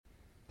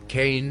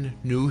Cain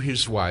knew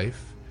his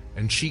wife,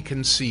 and she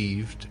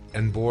conceived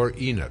and bore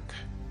Enoch.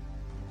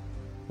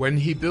 When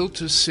he built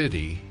a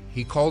city,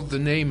 he called the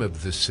name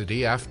of the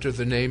city after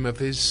the name of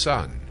his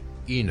son,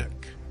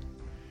 Enoch.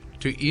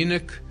 To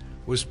Enoch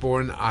was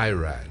born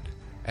Irad,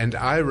 and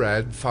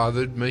Irad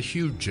fathered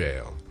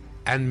Mehujael,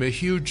 and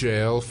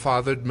Mehujael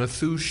fathered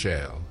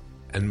Methushael,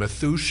 and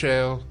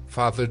Methushael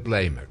fathered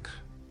Lamech.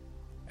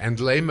 And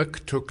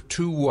Lamech took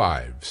 2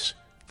 wives.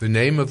 The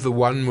name of the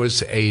one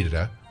was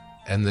Adah,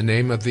 and the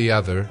name of the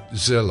other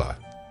Zillah.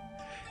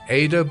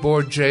 Adah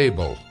bore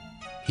Jabal.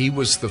 He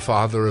was the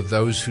father of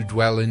those who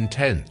dwell in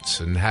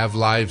tents and have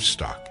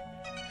livestock.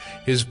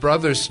 His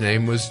brother's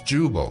name was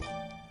Jubal.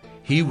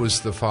 He was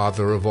the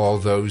father of all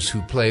those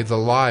who play the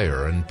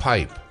lyre and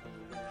pipe.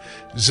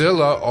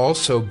 Zillah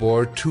also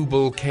bore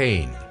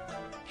Tubal-Cain.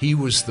 He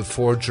was the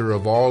forger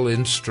of all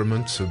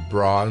instruments of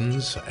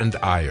bronze and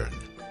iron.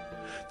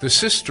 The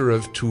sister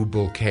of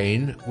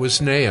Tubal-Cain was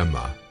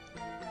Naamah.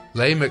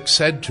 Lamech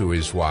said to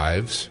his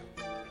wives,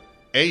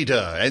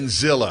 Adah and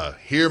Zillah,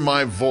 hear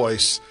my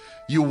voice.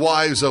 You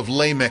wives of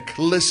Lamech,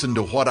 listen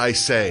to what I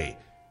say.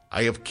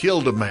 I have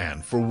killed a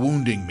man for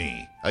wounding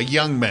me, a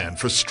young man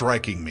for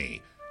striking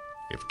me.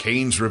 If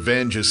Cain's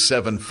revenge is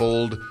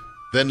 7-fold,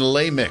 then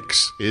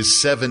Lamech's is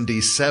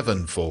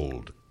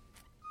 77-fold.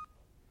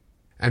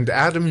 And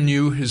Adam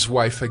knew his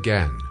wife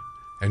again,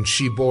 and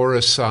she bore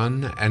a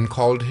son and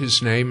called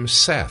his name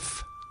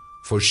Seth,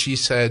 for she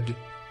said,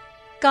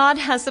 God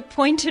has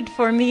appointed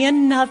for me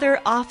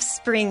another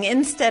offspring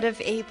instead of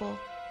Abel,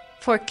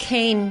 for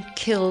Cain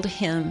killed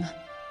him.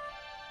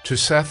 To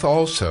Seth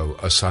also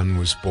a son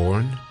was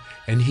born,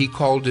 and he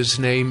called his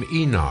name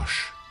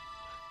Enosh.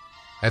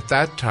 At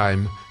that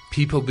time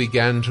people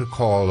began to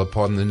call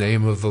upon the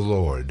name of the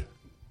Lord.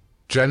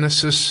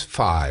 Genesis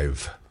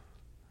 5.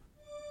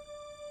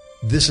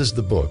 This is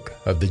the book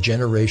of the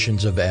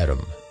generations of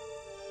Adam.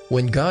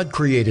 When God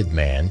created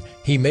man,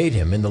 he made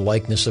him in the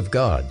likeness of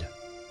God.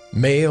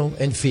 Male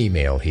and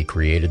female he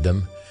created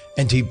them,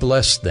 and he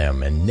blessed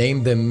them and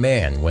named them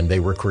man when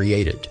they were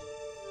created.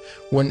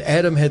 When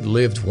Adam had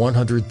lived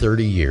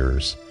 130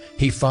 years,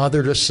 he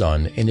fathered a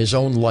son in his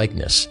own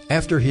likeness,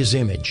 after his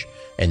image,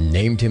 and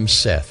named him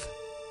Seth.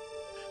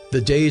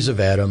 The days of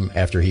Adam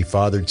after he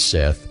fathered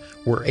Seth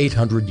were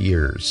 800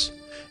 years,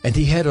 and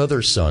he had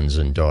other sons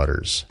and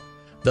daughters.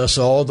 Thus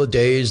all the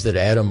days that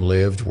Adam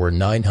lived were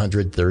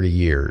 930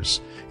 years,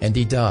 and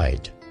he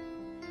died.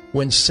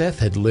 When Seth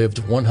had lived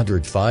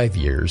 105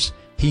 years,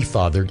 he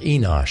fathered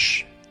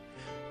Enosh.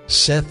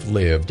 Seth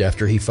lived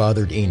after he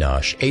fathered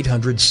Enosh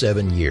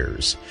 807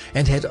 years,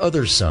 and had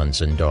other sons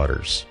and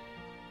daughters.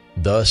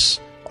 Thus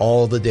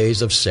all the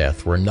days of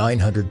Seth were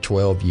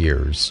 912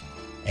 years,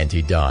 and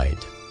he died.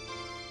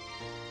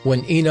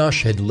 When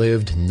Enosh had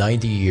lived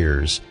 90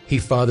 years, he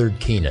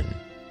fathered Kenan.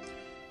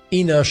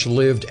 Enosh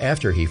lived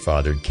after he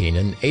fathered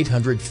Kenan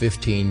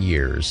 815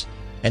 years,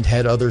 and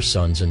had other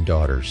sons and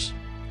daughters.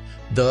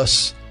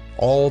 Thus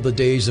all the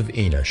days of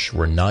Enosh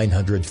were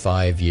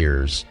 905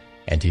 years,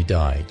 and he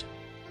died.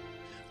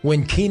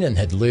 When Kenan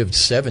had lived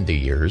 70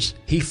 years,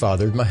 he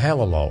fathered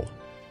Mahalalel.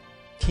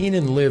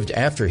 Kenan lived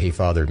after he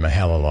fathered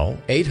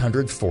Mahalalel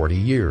 840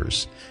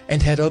 years,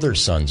 and had other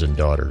sons and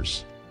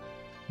daughters.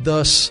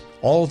 Thus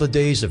all the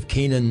days of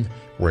Kenan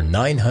were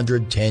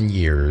 910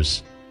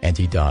 years, and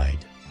he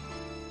died.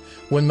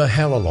 When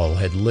Mahalalel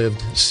had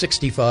lived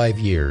 65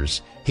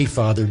 years, he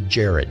fathered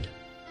Jared.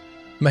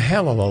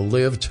 Mahalalel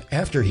lived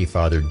after he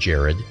fathered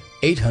Jared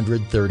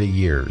 830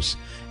 years,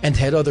 and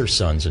had other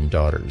sons and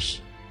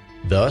daughters.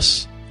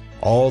 Thus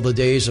all the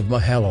days of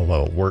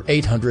Mahalalel were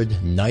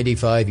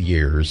 895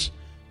 years,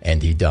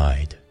 and he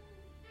died.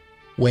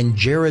 When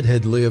Jared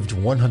had lived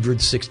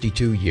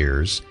 162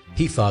 years,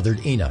 he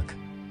fathered Enoch.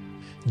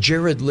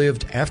 Jared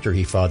lived after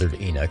he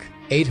fathered Enoch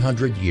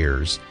 800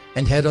 years,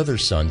 and had other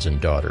sons and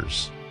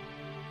daughters.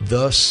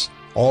 Thus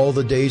all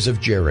the days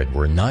of Jared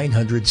were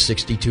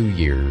 962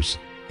 years,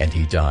 and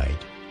he died.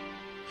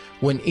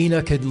 When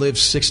Enoch had lived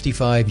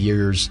 65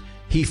 years,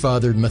 he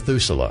fathered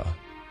Methuselah.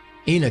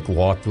 Enoch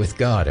walked with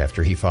God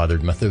after he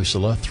fathered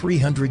Methuselah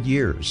 300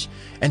 years,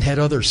 and had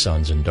other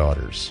sons and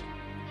daughters.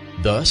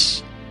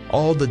 Thus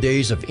all the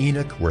days of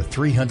Enoch were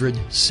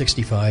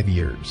 365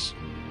 years.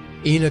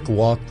 Enoch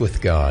walked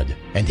with God,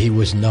 and he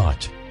was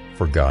not,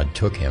 for God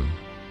took him.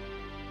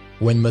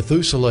 When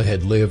Methuselah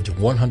had lived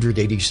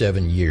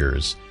 187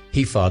 years,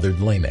 he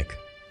fathered Lamech.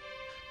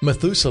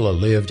 Methuselah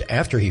lived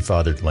after he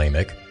fathered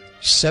Lamech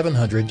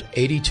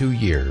 782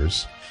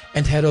 years,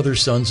 and had other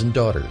sons and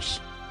daughters.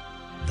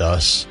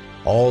 Thus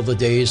all the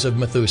days of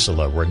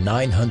Methuselah were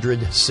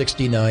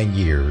 969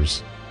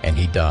 years, and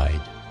he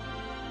died.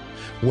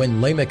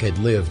 When Lamech had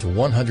lived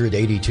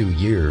 182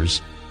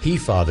 years, he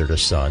fathered a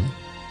son,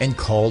 and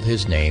called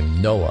his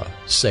name Noah,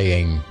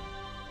 saying,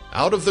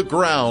 Out of the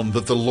ground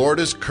that the Lord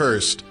has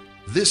cursed,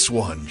 this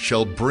one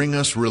shall bring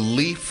us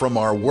relief from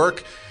our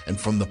work and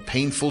from the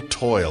painful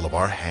toil of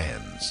our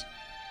hands.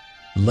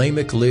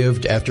 Lamech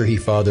lived after he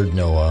fathered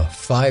Noah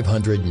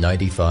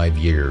 595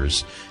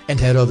 years, and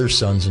had other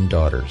sons and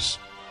daughters.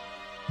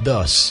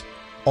 Thus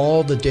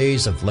All the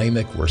days of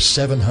Lamech were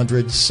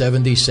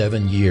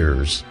 777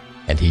 years,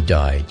 and he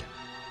died.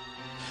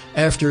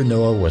 After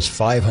Noah was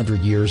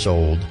 500 years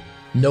old,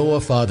 Noah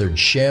fathered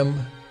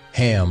Shem,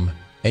 Ham,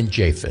 and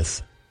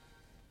Japheth.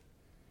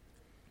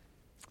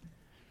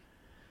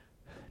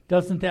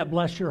 Doesn't that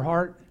bless your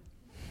heart?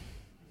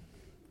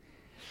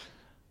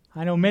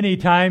 I know many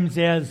times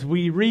as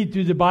we read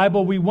through the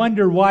Bible, we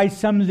wonder why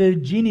some of the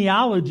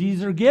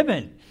genealogies are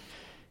given.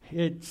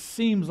 It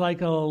seems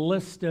like a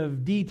list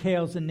of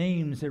details and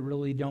names that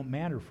really don't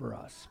matter for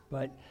us.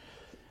 But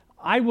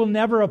I will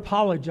never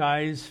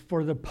apologize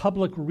for the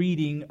public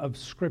reading of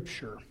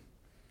Scripture,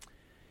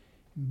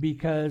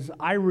 because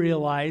I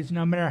realize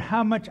no matter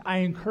how much I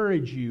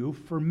encourage you,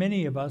 for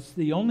many of us,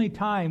 the only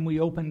time we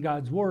open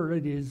God's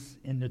Word is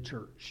in the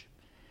church.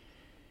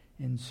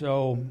 And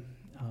so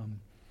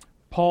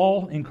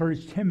Paul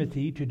encouraged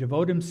Timothy to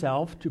devote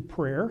himself to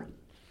prayer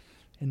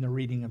in the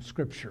reading of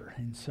Scripture.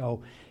 And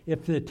so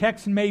if the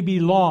text may be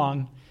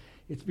long,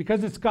 it's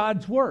because it's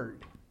God's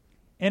Word.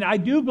 And I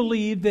do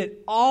believe that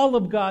all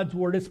of God's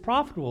Word is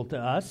profitable to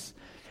us.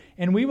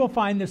 And we will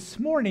find this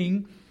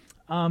morning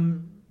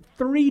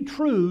 3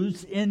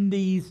 truths in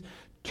these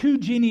 2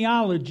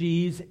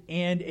 genealogies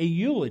and a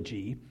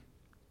eulogy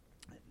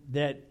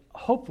that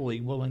hopefully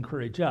will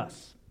encourage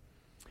us.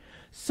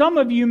 Some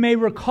of you may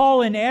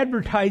recall an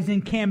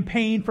advertising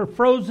campaign for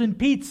frozen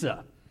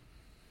pizza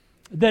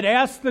that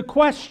asked the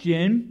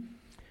question,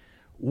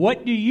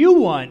 "What do you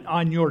want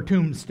on your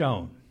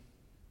tombstone?"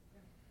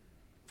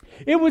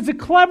 It was a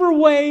clever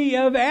way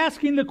of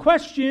asking the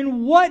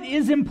question, what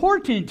is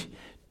important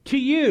to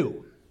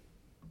you?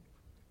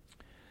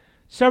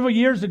 Several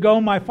years ago,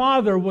 my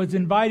father was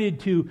invited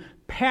to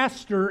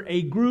pastor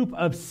a group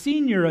of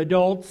senior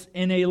adults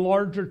in a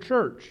larger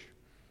church.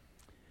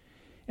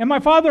 And my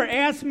father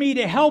asked me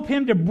to help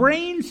him to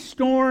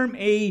brainstorm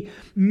a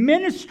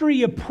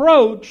ministry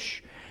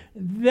approach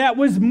that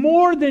was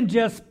more than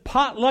just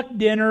potluck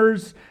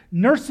dinners,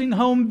 nursing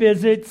home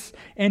visits,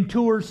 and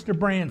tours to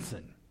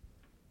Branson.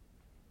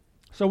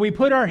 So we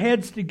put our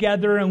heads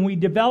together and we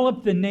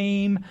developed the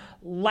name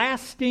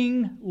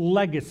Lasting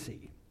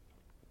Legacy.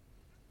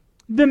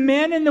 The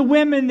men and the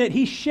women that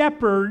he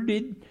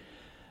shepherded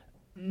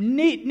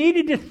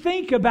needed to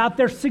think about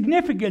their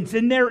significance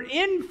and their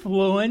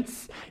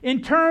influence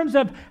in terms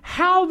of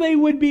how they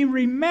would be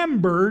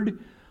remembered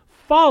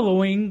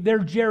following their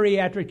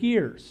geriatric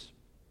years.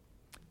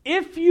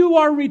 If you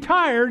are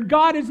retired,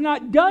 God is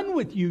not done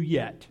with you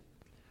yet.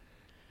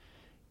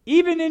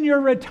 Even in your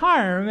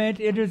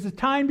retirement, it is a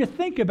time to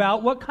think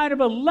about what kind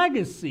of a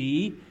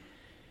legacy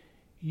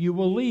you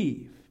will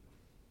leave.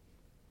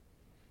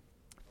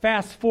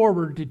 Fast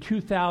forward to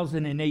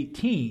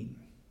 2018,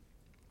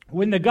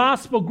 when the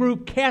gospel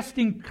group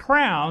Casting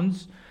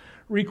Crowns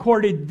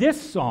recorded this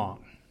song.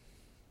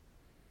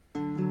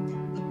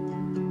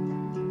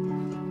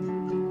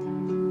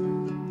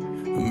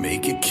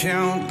 Make it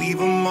count, leave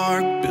a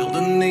mark, build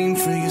a name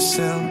for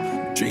yourself.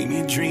 Dream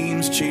your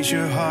dreams, chase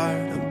your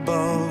heart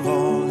above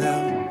all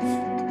else.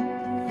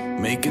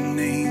 Make a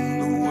name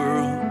the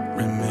world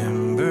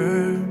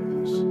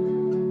remembers.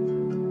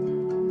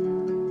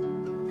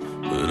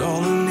 But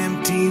all an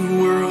empty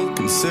world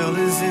can sell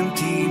is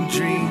empty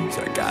dreams.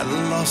 I got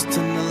lost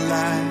in the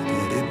light,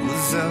 yet it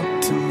was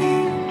up to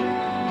me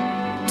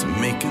to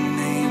make a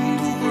name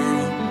the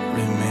world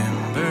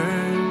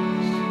remembers.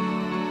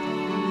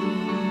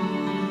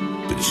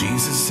 But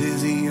Jesus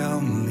is the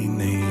only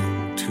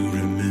name to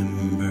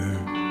remember.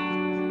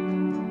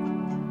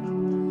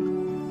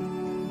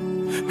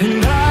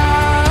 And I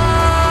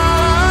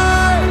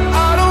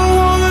don't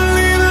want to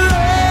leave a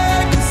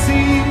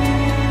legacy.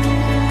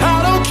 I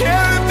don't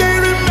care if they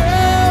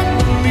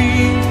remember me.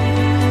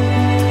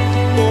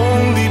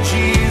 Only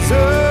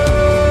Jesus.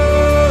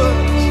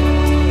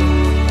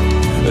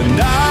 And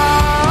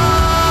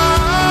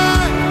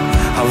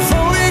I've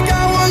only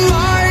got one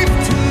life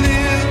to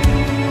live.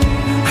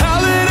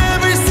 I'll let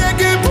every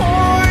second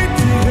point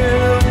to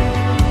Him.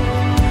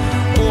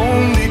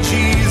 Only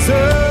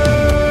Jesus.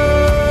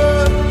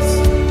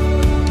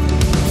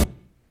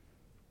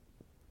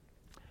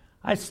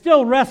 I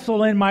still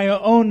wrestle in my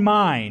own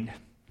mind.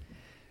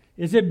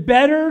 Is it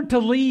better to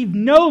leave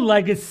no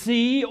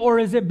legacy, or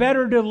is it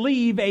better to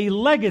leave a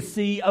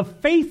legacy of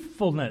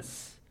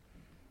faithfulness?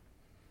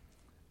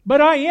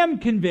 But I am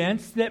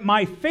convinced that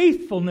my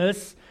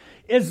faithfulness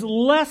is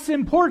less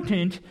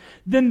important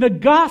than the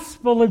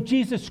gospel of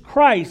Jesus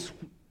Christ,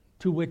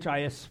 to which I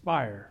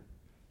aspire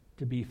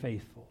to be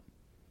faithful.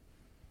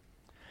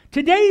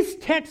 Today's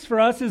text for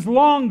us is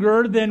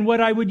longer than what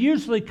I would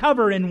usually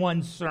cover in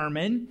one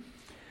sermon.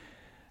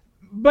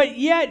 But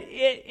yet,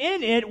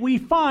 in it, we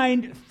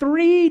find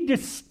 3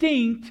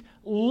 distinct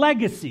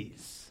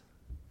legacies.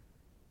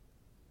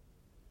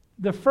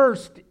 The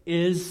first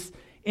is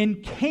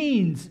in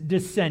Cain's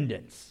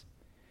descendants.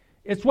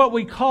 It's what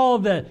we call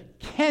the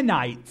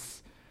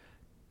Kenites,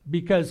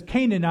 because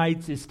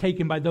Canaanites is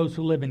taken by those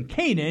who live in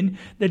Canaan.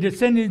 The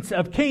descendants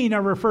of Cain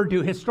are referred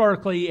to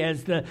historically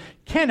as the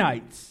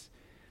Kenites.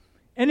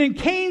 And in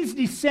Cain's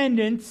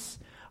descendants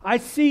I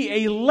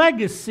see a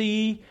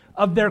legacy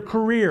of their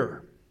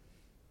career.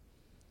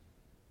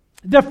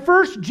 The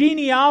first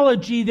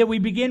genealogy that we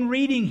begin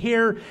reading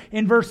here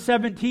in verse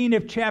 17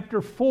 of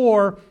chapter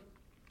 4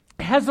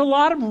 has a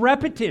lot of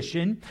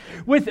repetition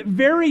with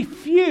very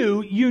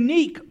few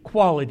unique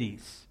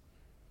qualities.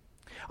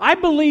 I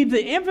believe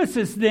the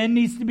emphasis then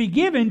needs to be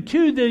given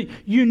to the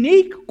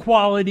unique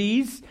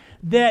qualities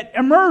that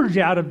emerge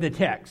out of the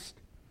text.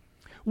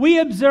 We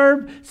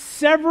observe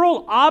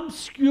several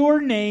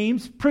obscure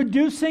names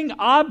producing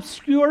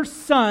obscure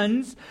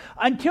sons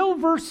until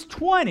verse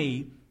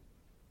 20,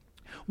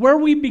 where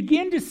we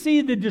begin to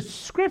see the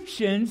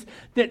descriptions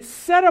that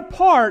set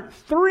apart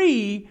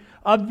three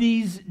of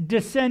these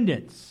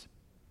descendants.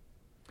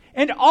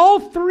 And all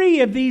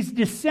three of these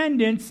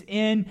descendants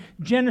in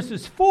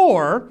Genesis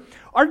 4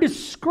 are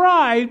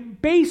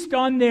described based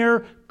on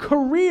their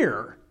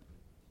career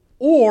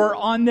or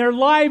on their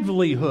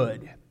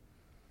livelihood.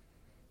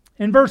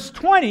 In verse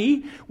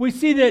 20, we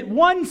see that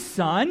one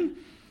son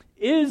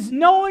is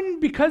known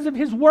because of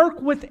his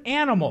work with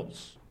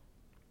animals.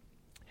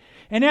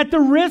 And at the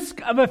risk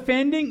of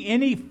offending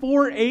any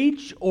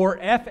 4-H or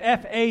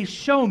FFA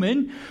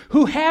showmen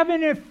who have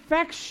an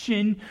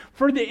affection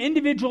for the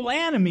individual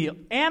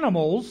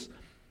animals,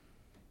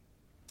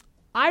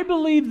 I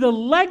believe the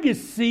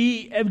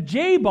legacy of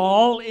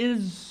Jabal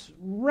is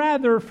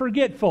rather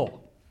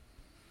forgetful.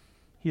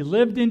 He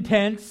lived in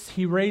tents,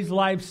 he raised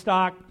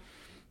livestock.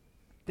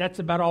 That's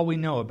about all we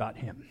know about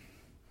him.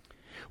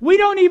 We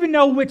don't even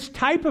know which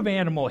type of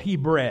animal he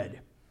bred.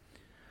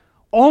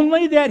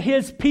 Only that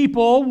his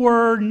people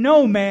were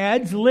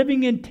nomads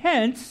living in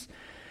tents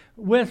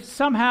with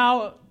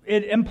somehow,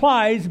 it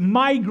implies,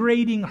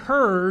 migrating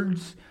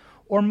herds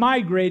or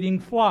migrating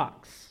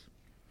flocks.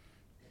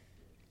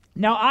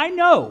 Now, I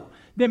know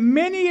that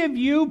many of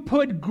you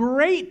put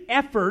great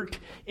effort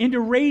into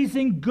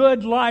raising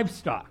good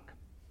livestock.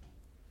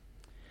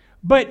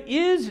 But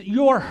is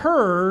your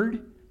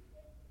herd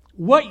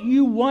what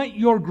you want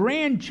your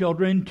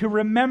grandchildren to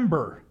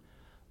remember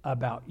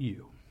about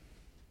you?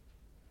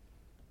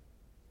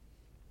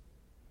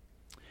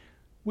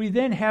 We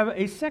then have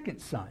a second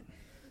son.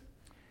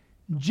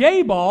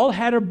 Jabal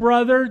had a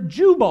brother,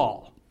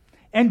 Jubal.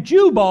 And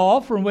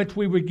Jubal, from which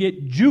we would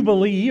get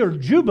jubilee or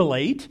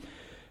jubilate,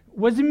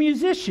 was a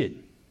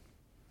musician.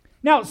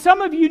 Now,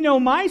 some of you know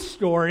my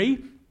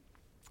story,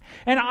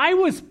 and I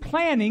was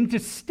planning to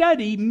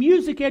study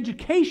music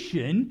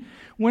education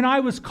when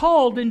I was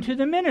called into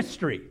the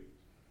ministry.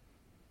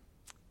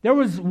 There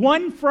was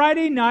one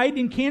Friday night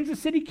in Kansas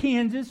City,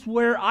 Kansas,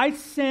 where I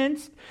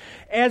sensed,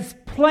 as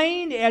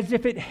plain as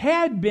if it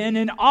had been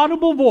an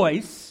audible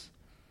voice,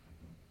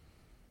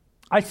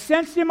 I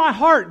sensed in my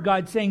heart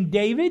God saying,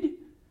 David,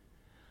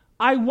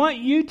 I want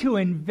you to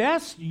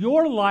invest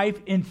your life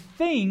in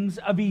things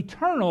of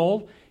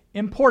eternal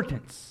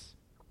importance.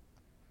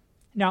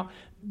 Now,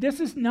 this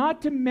is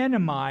not to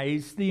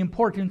minimize the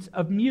importance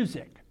of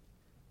music.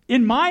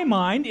 In my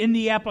mind, in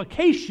the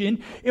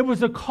application, it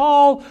was a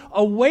call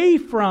away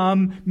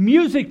from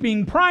music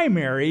being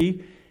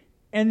primary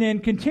and then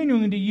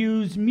continuing to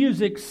use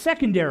music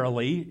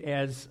secondarily,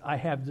 as I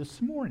have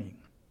this morning.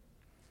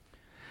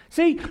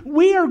 See,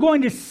 we are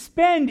going to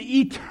spend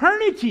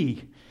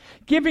eternity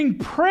giving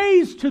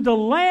praise to the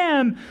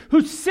Lamb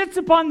who sits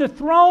upon the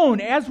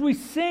throne as we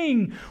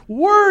sing,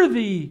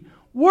 worthy,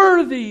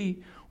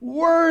 worthy,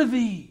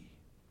 worthy.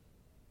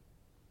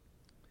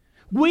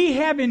 We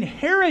have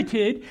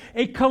inherited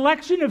a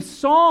collection of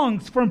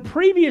songs from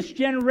previous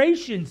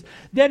generations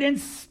that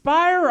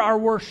inspire our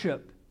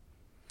worship.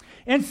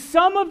 And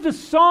some of the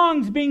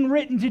songs being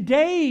written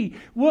today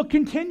will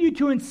continue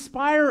to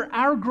inspire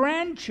our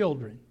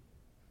grandchildren.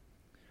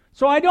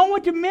 So I don't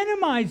want to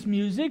minimize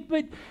music,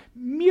 but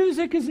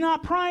music is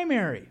not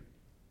primary.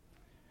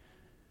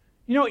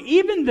 You know,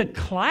 even the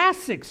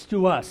classics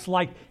to us,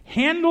 like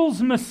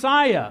Handel's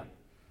Messiah,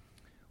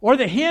 or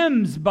the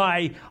hymns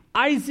by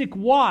Isaac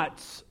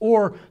Watts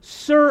or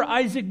Sir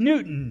Isaac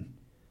Newton,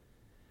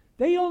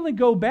 they only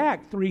go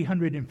back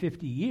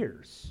 350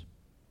 years.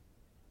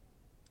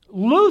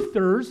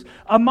 Luther's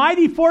A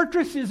Mighty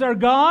Fortress Is Our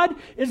God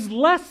is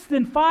less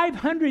than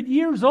 500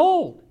 years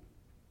old.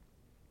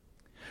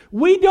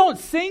 We don't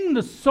sing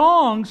the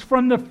songs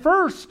from the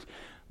first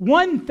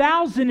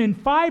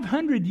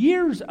 1,500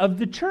 years of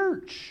the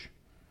church.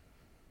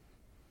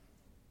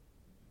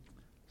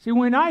 See,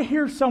 when I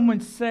hear someone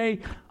say,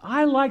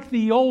 I like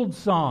the old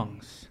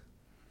songs,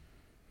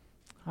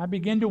 I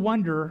begin to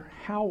wonder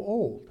how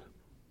old.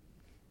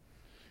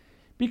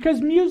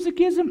 Because music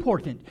is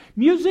important.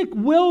 Music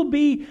will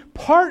be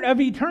part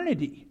of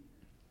eternity.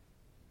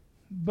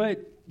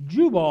 But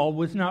Jubal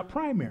was not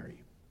primary.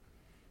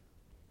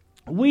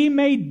 We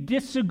may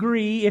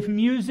disagree if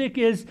music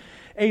is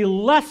a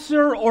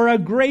lesser or a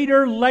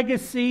greater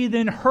legacy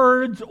than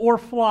herds or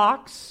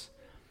flocks.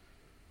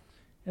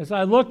 As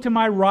I look to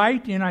my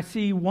right and I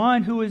see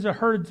one who is a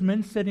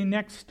herdsman sitting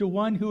next to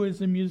one who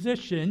is a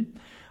musician,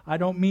 I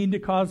don't mean to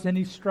cause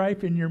any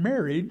strife in your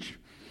marriage.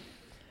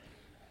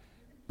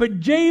 But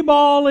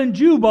Jabal and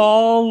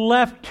Jubal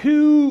left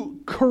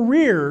two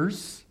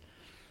careers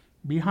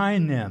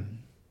behind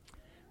them.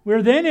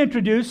 We're then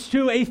introduced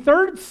to a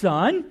third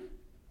son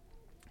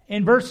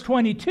in verse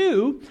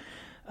 22,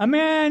 a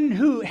man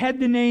who had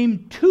the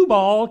name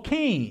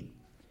Tubal-Cain.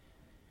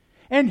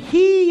 And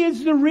he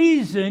is the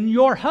reason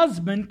your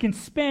husband can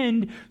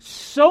spend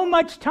so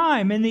much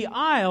time in the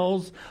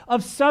aisles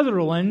of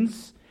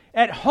Sutherland's,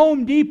 at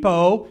Home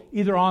Depot,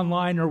 either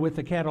online or with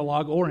a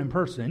catalog or in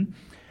person,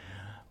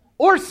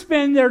 or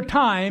spend their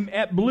time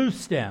at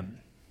Bluestem.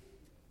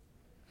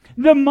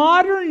 The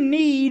modern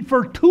need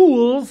for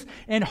tools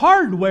and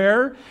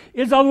hardware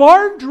is a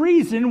large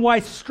reason why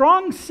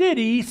Strong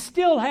City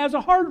still has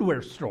a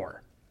hardware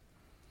store,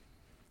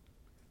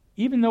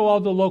 even though all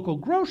the local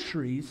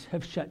groceries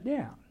have shut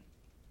down.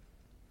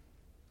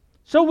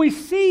 So we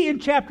see in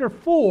chapter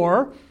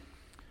 4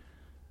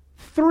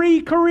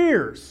 3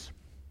 careers: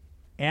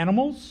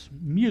 animals,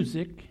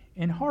 music,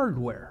 and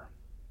hardware.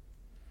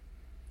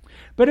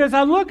 But as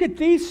I look at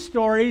these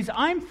stories,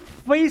 I'm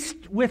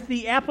faced with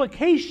the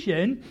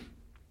application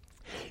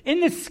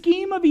in the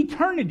scheme of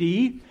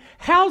eternity.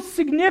 How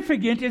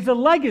significant is a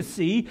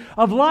legacy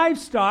of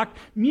livestock,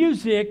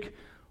 music,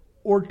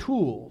 or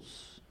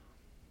tools?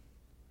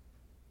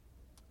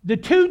 The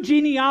 2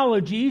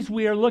 genealogies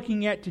we are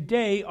looking at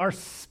today are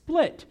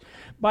split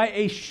by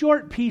a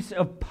short piece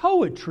of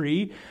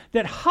poetry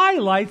that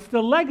highlights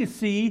the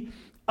legacy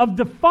of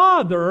the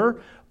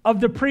father of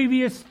the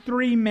previous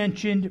 3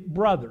 mentioned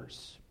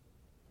brothers.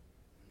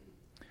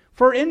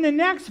 For in the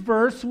next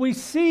verse, we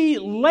see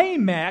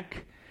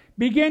Lamech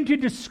begin to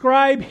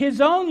describe his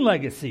own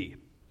legacy.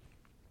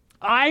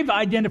 I've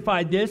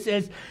identified this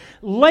as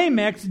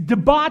Lamech's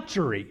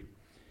debauchery,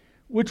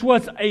 which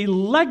was a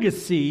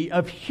legacy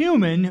of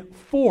human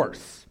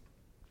force.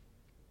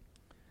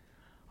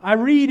 I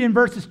read in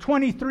verses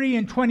 23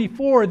 and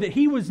 24 that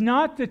he was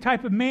not the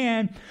type of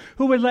man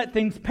who would let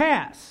things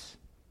pass.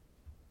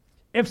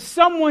 If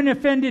someone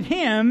offended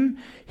him,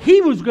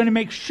 he was going to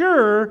make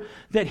sure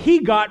that he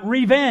got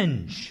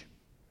revenge.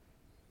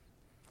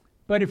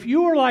 But if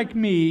you are like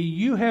me,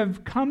 you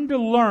have come to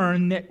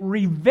learn that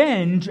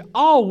revenge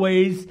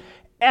always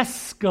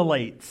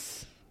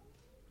escalates.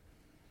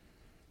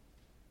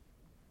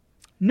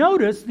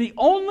 Notice the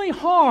only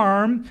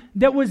harm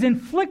that was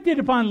inflicted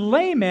upon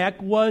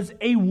Lamech was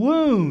a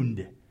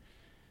wound.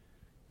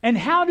 And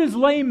how does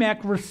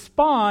Lamech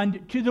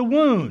respond to the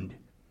wound?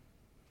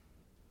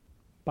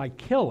 By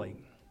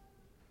killing.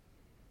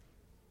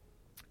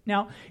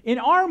 Now, in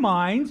our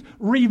minds,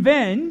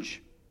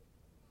 revenge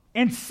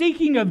and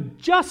seeking of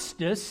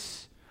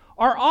justice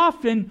are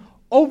often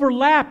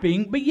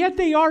overlapping, but yet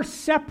they are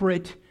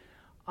separate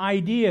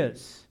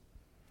ideas.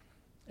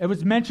 It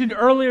was mentioned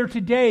earlier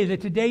today that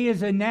today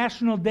is a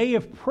national day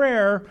of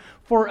prayer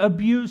for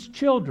abused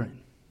children.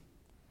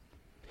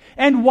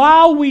 And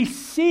while we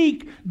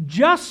seek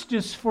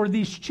justice for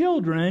these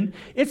children,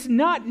 it's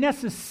not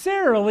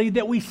necessarily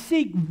that we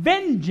seek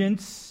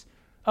vengeance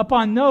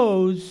upon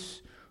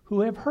those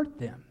who have hurt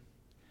them.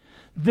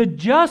 The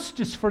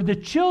justice for the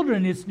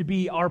children is to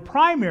be our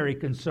primary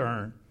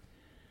concern.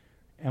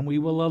 And we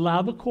will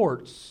allow the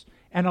courts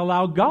and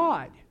allow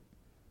God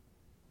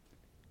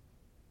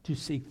to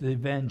seek the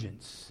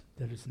vengeance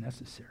that is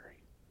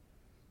necessary.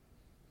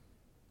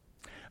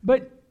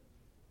 But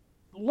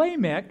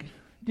Lamech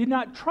did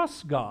not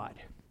trust God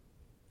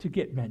to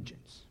get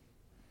vengeance.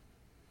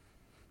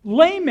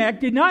 Lamech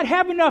did not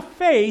have enough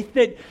faith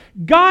that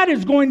God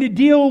is going to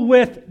deal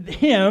with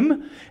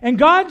him and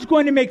God's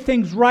going to make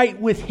things right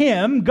with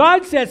him.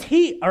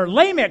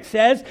 Lamech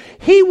says,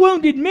 he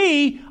wounded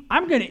me,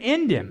 I'm going to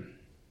end him.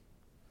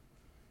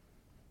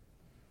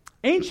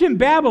 Ancient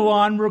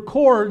Babylonian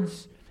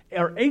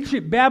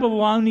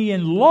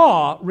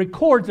law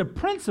records a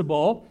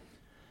principle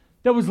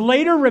that was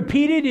later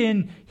repeated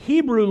in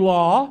Hebrew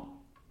law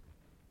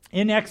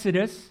in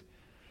Exodus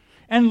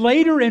and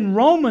later in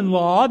Roman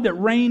law that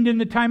reigned in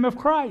the time of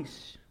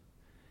Christ.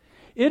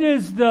 It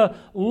is the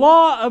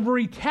law of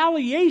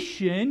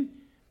retaliation,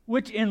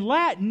 which in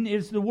Latin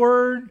is the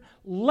word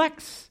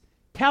lex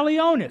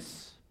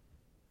talionis.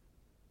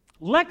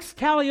 Lex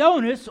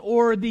talionis,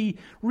 or the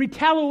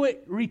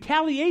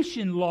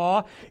retaliation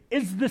law,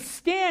 is the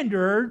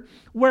standard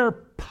where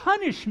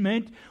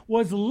punishment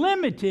was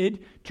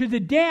limited to the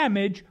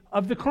damage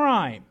of the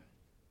crime.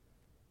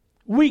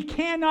 We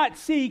cannot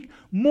seek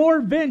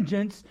more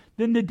vengeance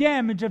than the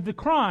damage of the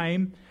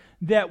crime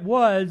that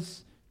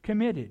was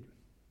committed.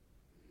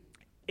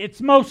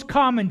 It's most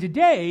common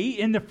today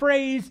in the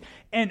phrase,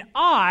 an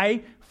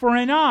eye for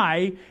an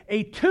eye,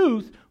 a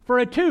tooth for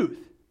a tooth.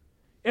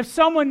 If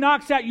someone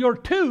knocks out your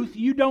tooth,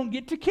 you don't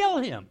get to kill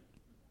him.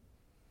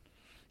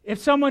 If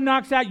someone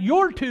knocks out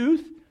your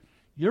tooth,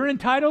 you're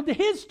entitled to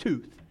his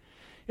tooth.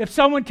 If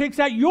someone takes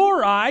out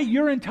your eye,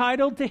 you're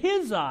entitled to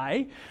his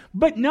eye,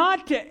 but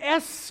not to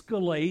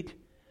escalate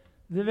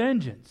the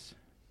vengeance.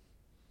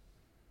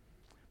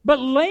 But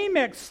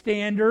Lamech's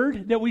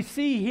standard that we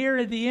see here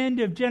at the end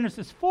of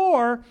Genesis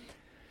 4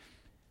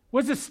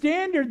 was a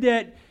standard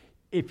that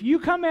if you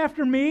come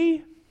after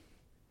me,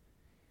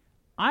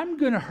 I'm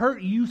going to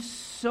hurt you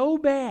so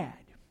bad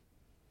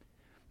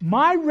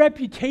my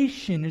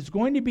reputation is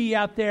going to be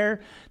out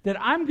there that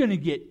I'm going to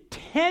get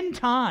 10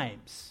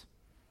 times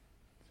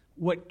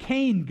what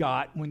Cain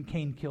got when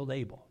Cain killed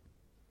Abel.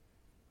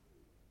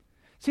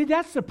 See,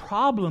 that's the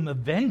problem of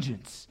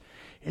vengeance,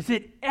 is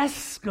it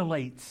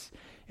escalates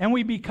and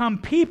we become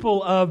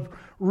people of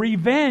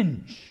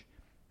revenge.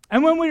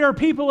 And when we are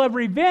people of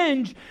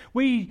revenge,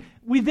 we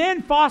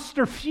then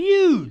foster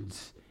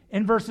feuds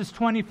in verses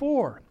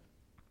 24.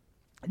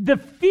 The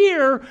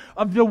fear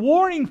of the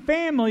warring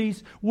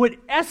families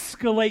would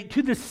escalate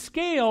to the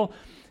scale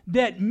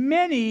that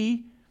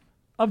many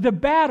of the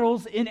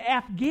battles in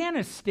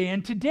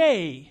Afghanistan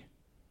today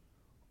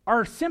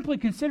are simply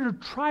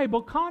considered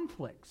tribal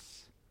conflicts.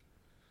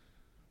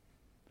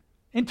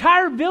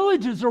 Entire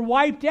villages are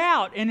wiped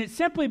out, and it's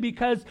simply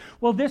because,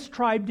 well, this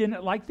tribe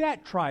didn't like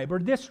that tribe, or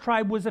this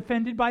tribe was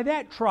offended by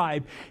that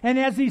tribe. And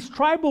as these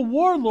tribal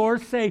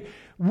warlords say,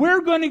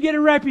 we're going to get a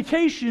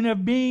reputation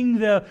of being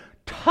the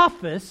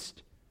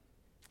toughest,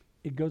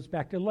 it goes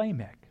back to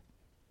Lamech,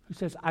 who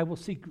says, I will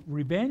seek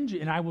revenge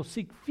and I will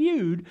seek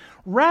feud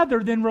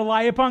rather than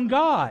rely upon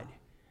God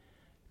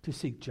to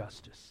seek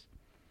justice.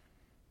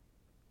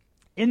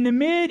 In the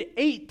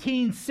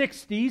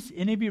mid-1860s,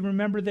 any of you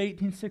remember the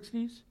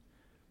 1860s?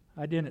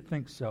 I didn't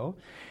think so.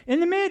 In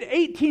the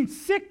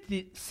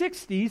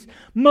mid-1860s,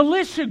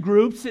 militia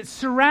groups that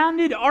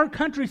surrounded our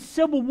country's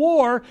civil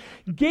war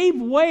gave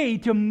way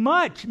to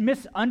much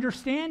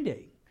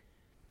misunderstanding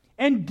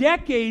and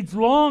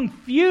decades-long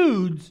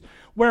feuds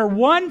where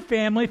one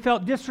family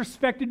felt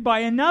disrespected by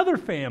another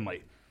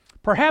family.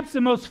 Perhaps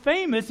the most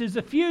famous is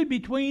a feud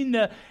between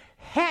the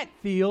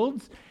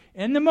Hatfields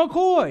and the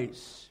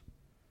McCoys.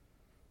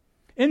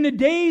 In the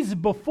days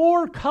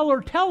before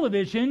color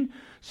television,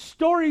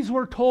 stories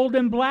were told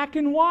in black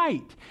and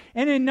white.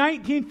 And in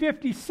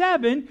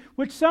 1957,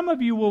 which some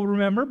of you will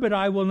remember, but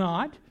I will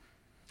not,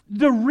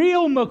 The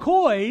Real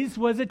McCoys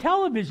was a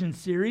television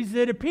series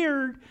that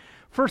appeared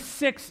for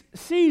 6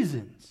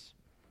 seasons.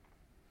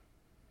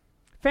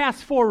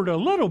 Fast forward a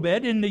little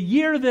bit, in the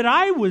year that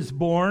I was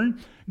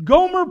born,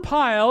 Gomer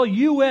Pyle,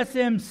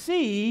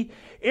 USMC,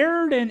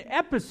 aired an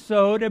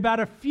episode about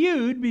a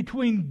feud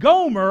between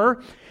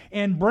Gomer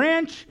and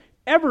Branch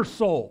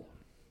Eversole.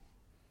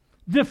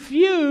 The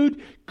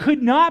feud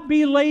could not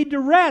be laid to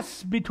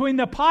rest between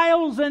the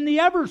Pyles and the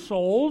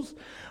Eversoles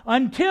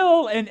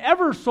until an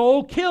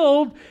Eversole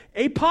killed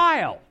a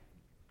Pyle.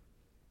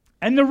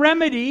 And the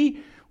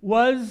remedy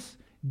was,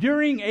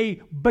 during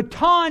a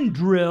baton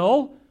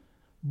drill,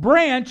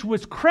 Branch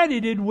was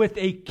credited with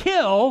a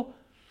kill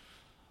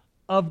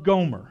of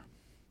Gomer.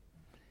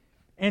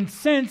 And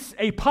since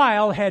a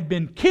Pyle had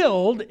been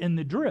killed in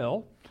the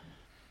drill,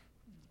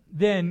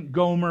 then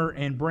Gomer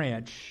and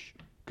Branch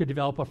could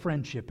develop a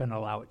friendship and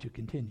allow it to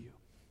continue.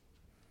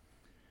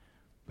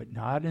 But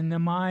not in the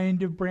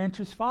mind of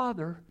Branch's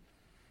father.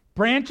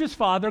 Branch's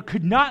father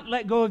could not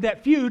let go of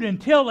that feud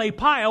until a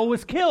Pyle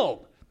was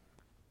killed.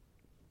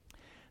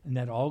 And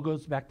that all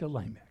goes back to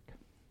Lamech.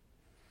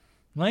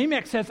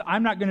 Lamech says,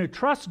 I'm not going to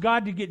trust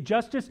God to get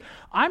justice.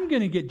 I'm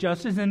going to get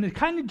justice. And the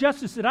kind of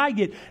justice that I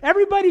get,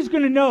 everybody's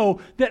going to know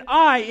that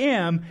I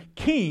am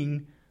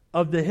king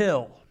of the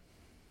hill.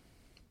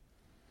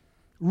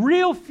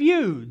 Real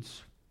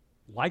feuds,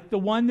 like the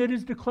one that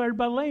is declared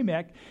by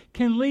Lamech,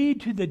 can lead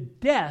to the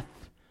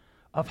death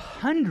of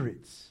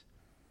hundreds.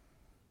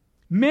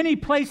 Many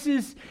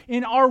places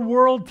in our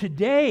world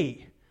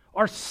today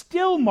are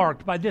still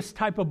marked by this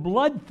type of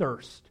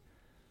bloodthirst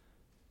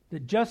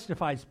that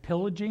justifies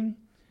pillaging,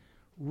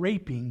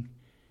 raping,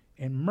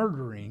 and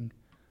murdering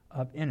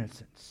of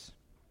innocents.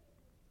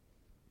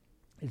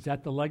 Is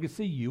that the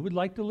legacy you would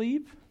like to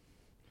leave?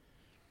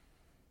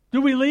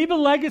 Do we leave a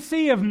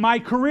legacy of my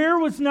career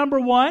was number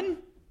one?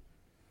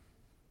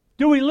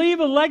 Do we leave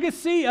a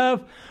legacy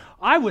of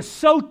I was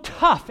so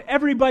tough,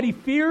 everybody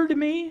feared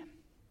me?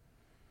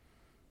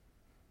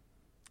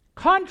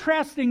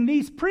 Contrasting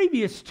these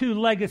previous two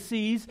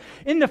legacies,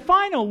 in the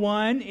final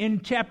one, in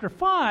chapter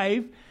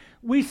 5,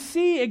 we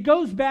see it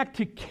goes back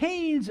to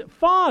Cain's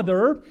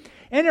father,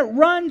 and it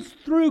runs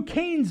through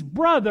Cain's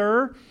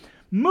brother,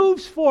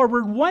 moves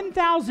forward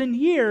 1,000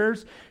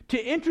 years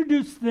to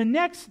introduce the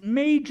next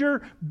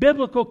major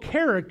biblical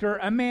character,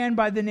 a man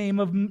by the name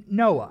of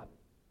Noah.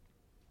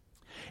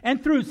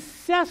 And through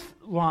Seth's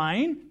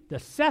line, the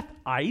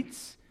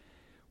Sethites,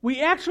 we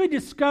actually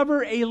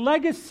discover a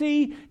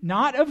legacy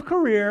not of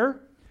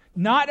career,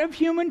 not of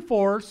human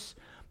force,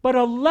 but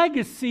a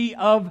legacy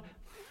of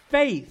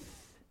faith.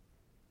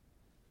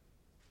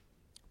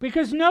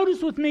 Because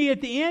notice with me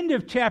at the end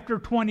of chapter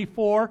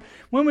 24,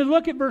 when we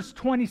look at verse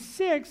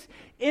 26,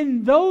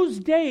 in those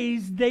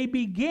days they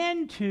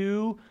began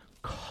to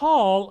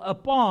call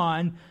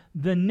upon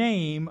the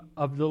name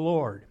of the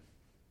Lord.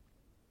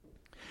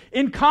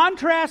 In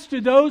contrast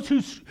to those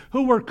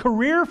who were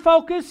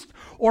career-focused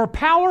or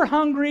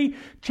power-hungry,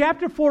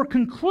 chapter 4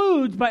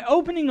 concludes by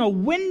opening a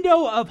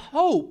window of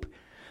hope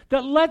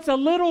that lets a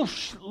little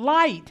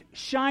light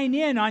shine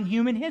in on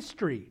human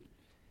history.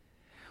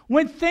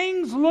 When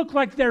things look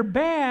like they're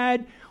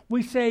bad,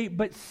 we say,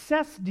 but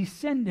Seth's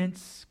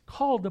descendants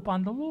called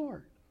upon the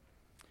Lord.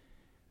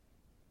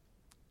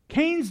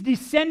 Cain's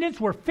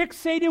descendants were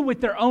fixated with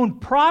their own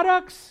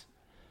products.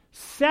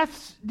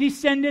 Seth's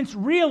descendants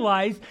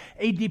realized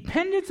a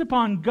dependence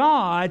upon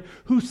God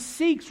who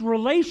seeks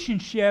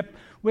relationship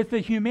with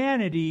the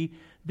humanity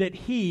that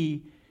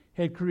he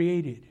had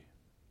created.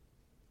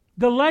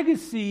 The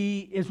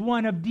legacy is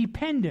one of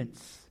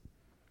dependence.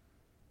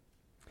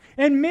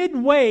 And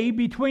midway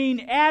between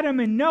Adam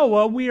and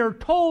Noah, we are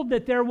told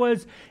that there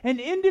was an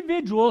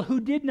individual who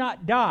did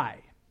not die.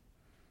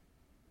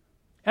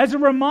 As a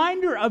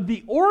reminder of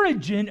the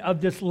origin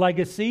of this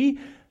legacy,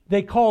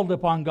 they called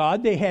upon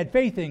God, they had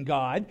faith in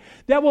God,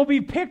 that will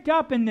be picked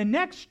up in the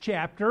next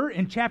chapter,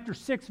 in chapter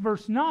 6,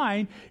 verse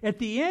 9, at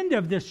the end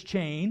of this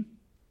chain.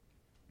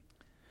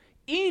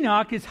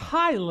 Enoch is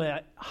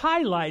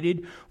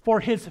highlighted for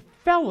his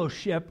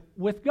fellowship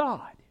with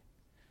God.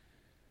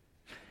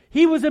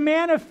 He was a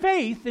man of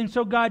faith, and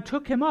so God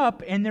took him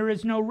up, and there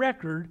is no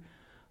record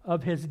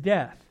of his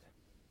death.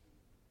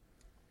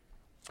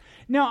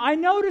 Now, I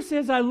notice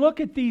as I look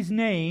at these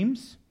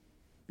names,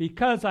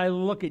 because I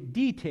look at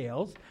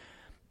details,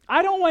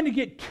 I don't want to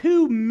get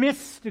too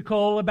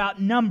mystical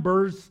about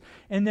numbers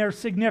and their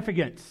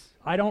significance.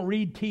 I don't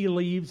read tea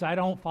leaves. I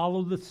don't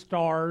follow the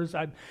stars.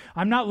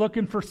 I'm not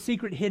looking for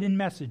secret hidden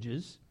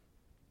messages.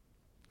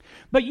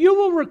 But you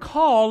will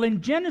recall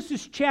in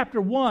Genesis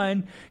chapter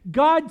 1,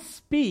 God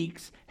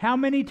speaks how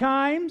many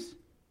times?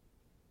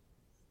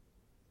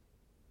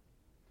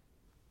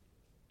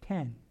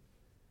 10.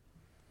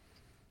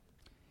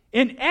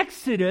 In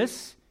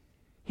Exodus,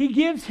 he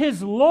gives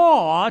his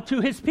law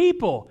to his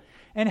people.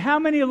 And how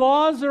many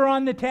laws are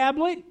on the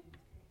tablet?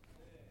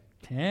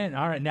 10.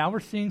 All right, now we're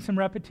seeing some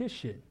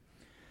repetition.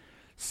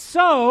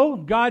 So,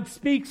 God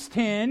speaks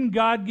 10,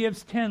 God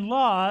gives 10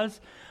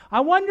 laws. I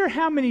wonder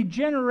how many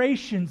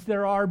generations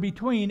there are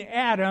between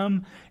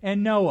Adam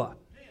and Noah.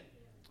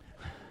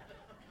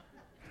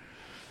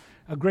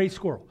 A gray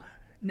squirrel.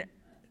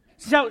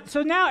 So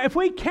now, if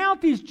we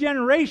count these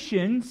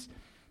generations,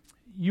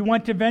 you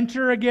want to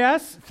venture a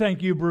guess?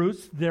 Thank you,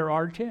 Bruce. There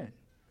are 10.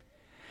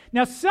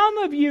 Now, some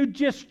of you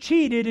just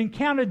cheated and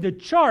counted the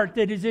chart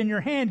that is in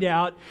your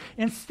handout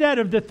instead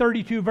of the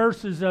 32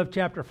 verses of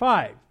chapter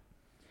 5.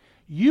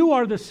 You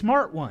are the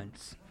smart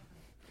ones.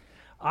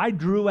 I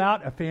drew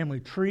out a family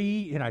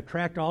tree, and I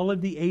tracked all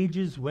of the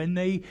ages when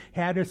they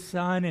had a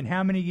son and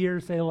how many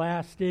years they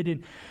lasted,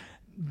 and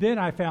then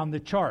I found the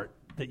chart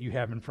that you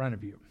have in front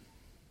of you.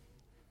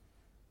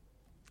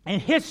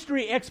 And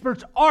history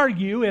experts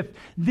argue if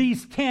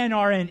these 10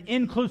 are an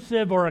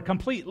inclusive or a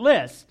complete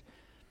list.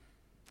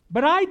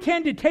 But I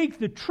tend to take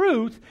the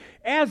truth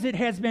as it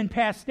has been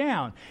passed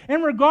down.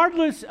 And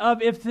regardless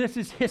of if this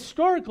is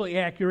historically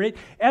accurate,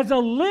 as a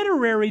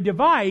literary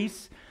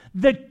device,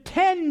 the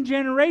 10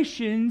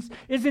 generations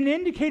is an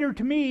indicator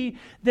to me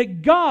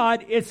that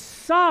God is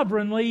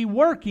sovereignly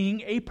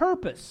working a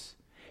purpose.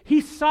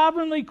 He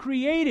sovereignly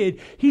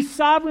created, He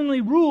sovereignly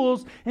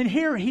rules, and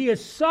here He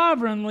is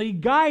sovereignly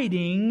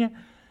guiding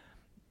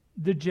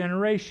the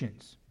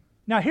generations.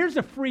 Now here's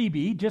a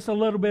freebie, just a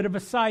little bit of a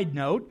side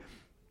note.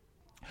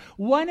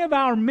 One of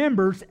our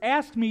members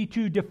asked me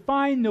to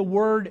define the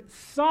word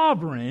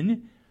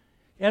sovereign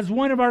as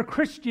one of our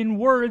Christian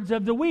words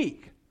of the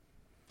week.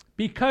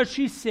 Because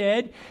she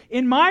said,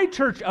 in my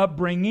church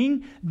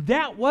upbringing,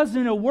 that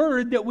wasn't a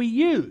word that we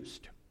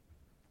used.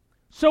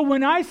 So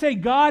when I say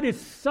God is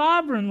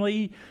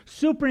sovereignly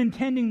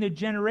superintending the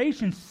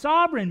generations,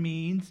 sovereign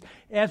means,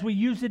 as we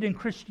use it in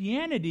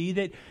Christianity,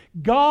 that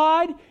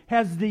God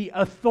has the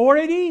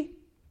authority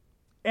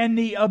and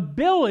the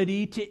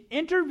ability to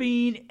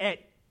intervene at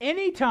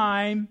any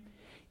time,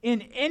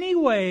 in any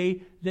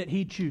way that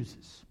He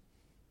chooses.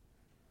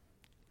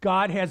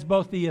 God has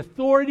both the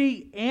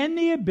authority and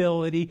the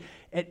ability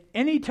at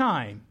any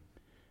time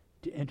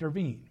to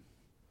intervene.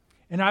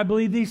 And I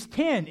believe these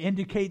 10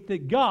 indicate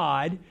that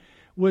God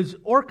was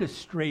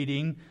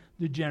orchestrating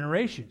the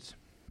generations.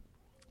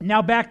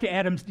 Now back to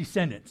Adam's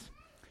descendants.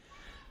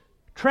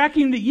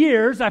 Tracking the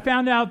years, I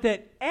found out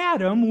that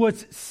Adam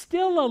was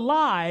still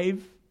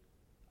alive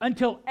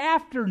until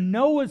after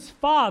Noah's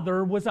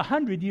father was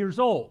 100 years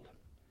old.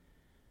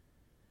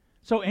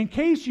 So in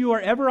case you are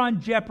ever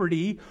on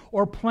Jeopardy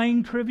or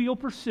playing Trivial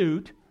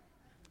Pursuit,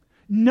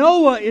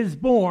 Noah is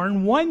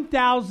born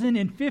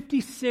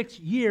 1,056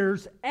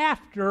 years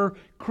after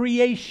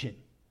creation.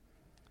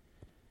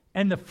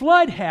 And the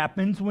flood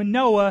happens when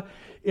Noah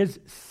is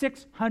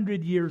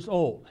 600 years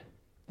old.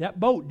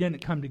 That boat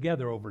didn't come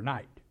together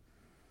overnight.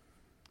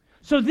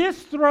 So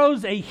this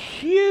throws a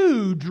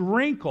huge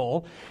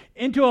wrinkle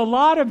into a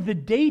lot of the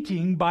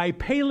dating by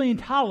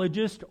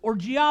paleontologists or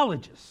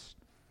geologists.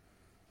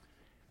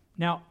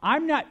 Now,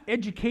 I'm not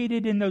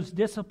educated in those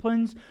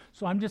disciplines,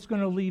 so I'm just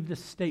going to leave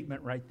this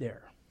statement right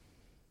there.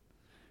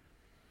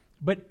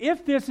 But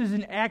if this is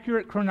an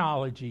accurate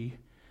chronology,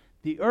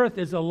 the earth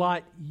is a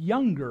lot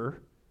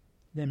younger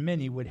than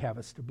many would have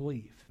us to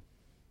believe.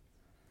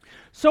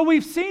 So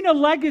we've seen a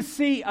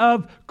legacy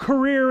of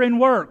career and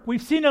work.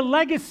 We've seen a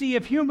legacy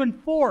of human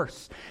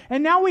force.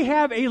 And now we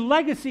have a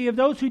legacy of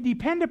those who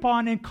depend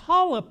upon and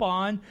call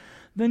upon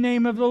the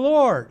name of the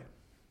Lord.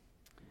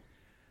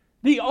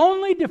 The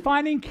only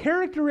defining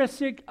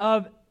characteristic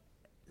of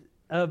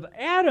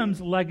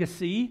Adam's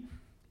legacy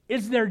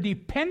is their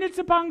dependence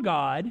upon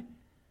God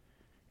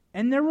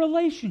and their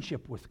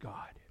relationship with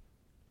God.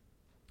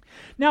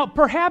 Now,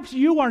 perhaps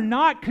you are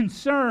not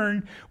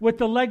concerned with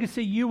the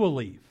legacy you will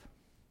leave.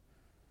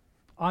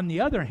 On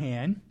the other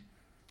hand,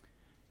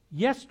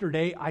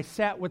 yesterday I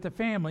sat with a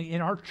family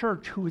in our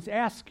church who was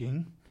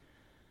asking,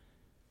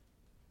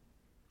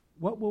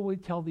 what will we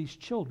tell these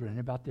children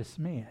about this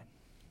man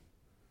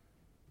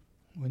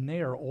when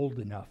they are old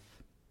enough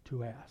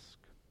to ask?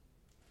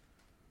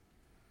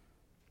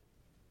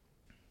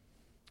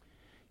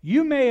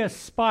 You may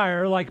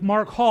aspire, like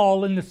Mark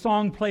Hall in the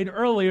song played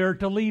earlier,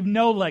 to leave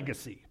no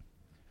legacy.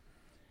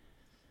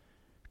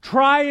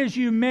 Try as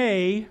you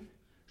may,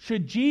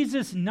 should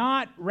Jesus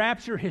not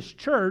rapture his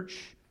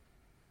church,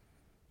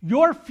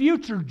 your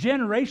future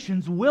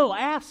generations will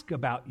ask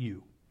about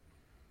you.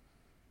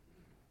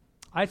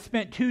 I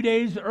spent 2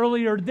 days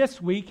earlier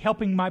this week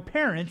helping my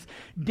parents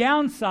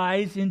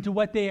downsize into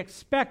what they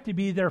expect to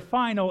be their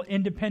final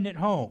independent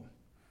home.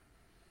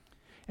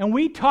 And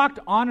we talked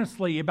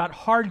honestly about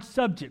hard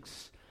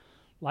subjects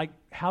like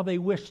how they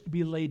wish to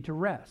be laid to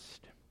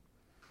rest.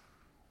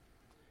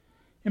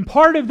 And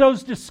part of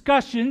those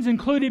discussions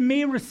included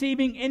me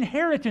receiving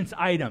inheritance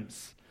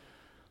items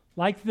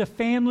like the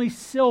family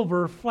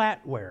silver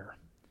flatware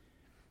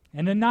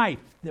and a knife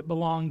that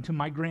belonged to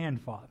my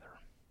grandfather.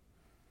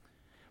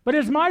 But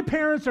as my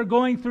parents are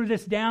going through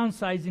this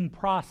downsizing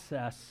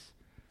process,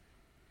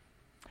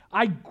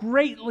 I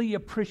greatly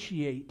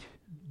appreciate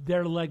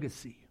their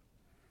legacy.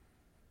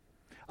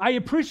 I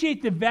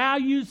appreciate the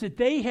values that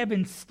they have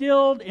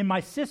instilled in my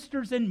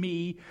sisters and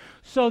me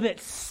so that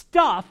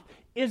stuff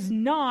is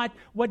not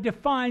what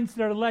defines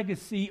their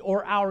legacy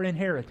or our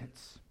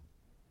inheritance.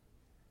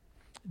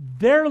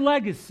 Their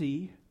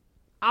legacy,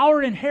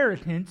 our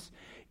inheritance,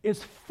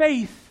 is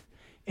faith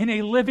in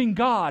a living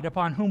God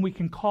upon whom we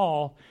can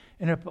call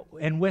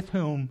and with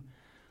whom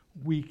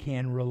we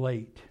can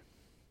relate.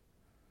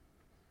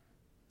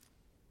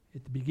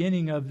 At the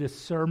beginning of this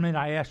sermon,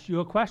 I asked you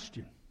a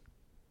question.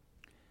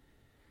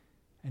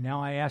 And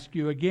now I ask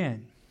you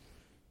again,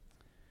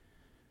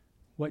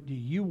 what do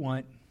you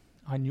want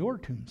on your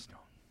tombstone?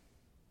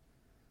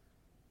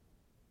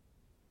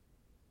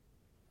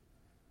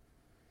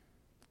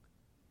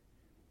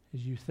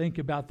 As you think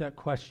about that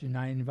question,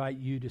 I invite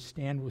you to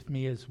stand with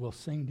me as we'll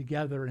sing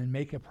together and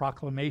make a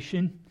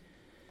proclamation.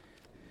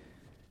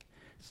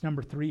 It's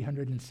number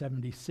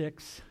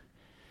 376.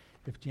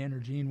 If Jan or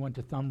Jean want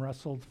to thumb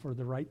wrestle for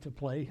the right to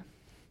play.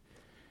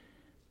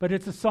 But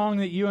it's a song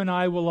that you and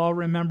I will all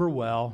remember well.